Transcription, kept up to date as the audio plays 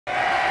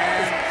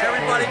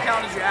Everybody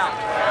counted you out.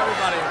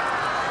 Everybody.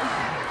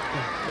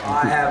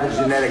 I have a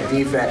genetic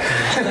defect.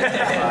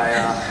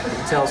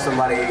 I tell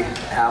somebody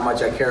how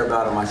much I care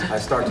about them, I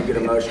start to get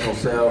emotional.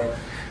 So,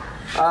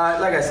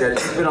 like I said,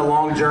 it's been a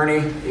long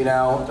journey. You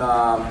know,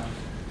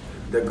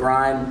 the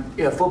grind.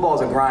 You know, football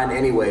is a grind,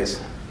 anyways.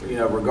 You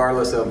know,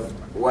 regardless of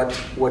what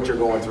you're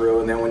going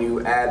through, and then when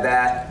you add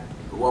that,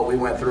 what we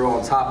went through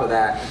on top of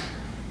that,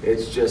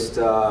 it's just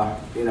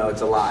you know,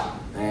 it's a lot,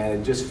 and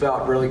it just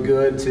felt really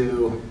good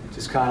to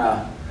just kind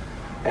of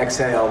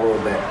exhale a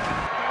little bit.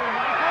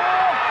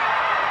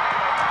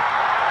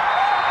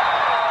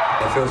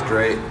 It feels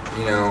great,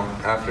 you know,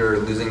 after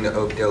losing to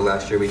Oakdale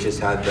last year, we just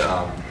had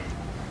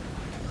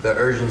the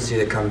urgency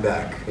to come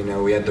back. You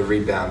know, we had the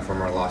rebound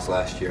from our loss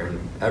last year, and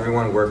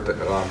everyone worked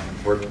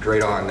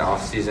great on the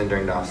off season.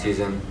 During the off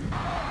season,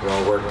 we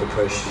all worked to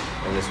push,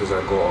 and this was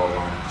our goal all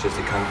along, just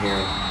to come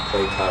here,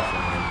 play tough,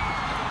 and win.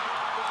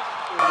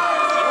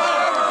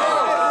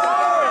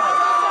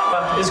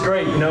 It's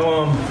great, you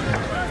know.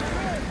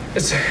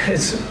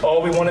 It's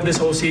all we wanted this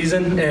whole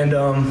season, and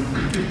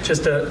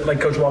just to, like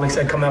Coach Wallich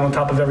said, come out on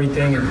top of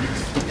everything. And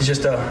it's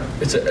just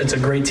it's a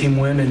great team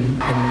win,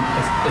 and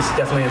it's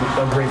definitely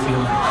a great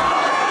feeling.